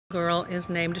Girl is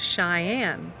named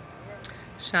Chyenne.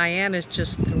 Chyenne is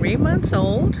just 3 months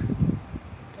old.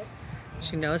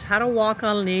 She knows how to walk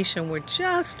on leash, and we're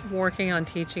just working on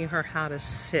teaching her how to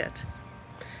sit.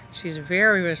 She's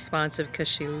very responsive because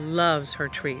she loves her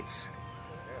treats.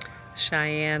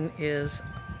 Chyenne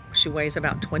she weighs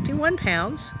about 21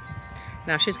 pounds.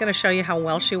 Now she's going to show you how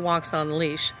well she walks on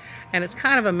leash, and it's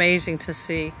kind of amazing to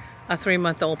see a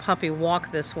 3-month-old puppy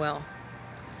walk this well.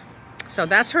 So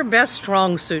that's her best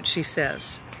strong suit, she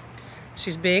says.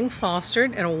 She's being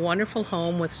fostered in a wonderful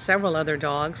home with several other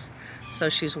dogs, so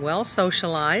she's well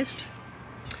socialized,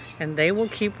 and they will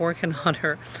keep working on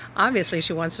her. Obviously,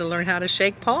 she wants to learn how to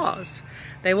shake paws.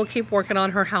 They will keep working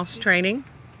on her house training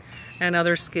and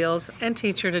other skills and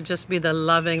teach her to just be the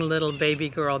loving little baby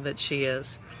girl that she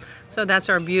is. So that's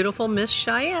our beautiful Miss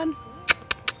Chyenne.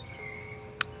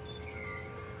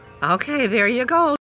 Okay, there you go.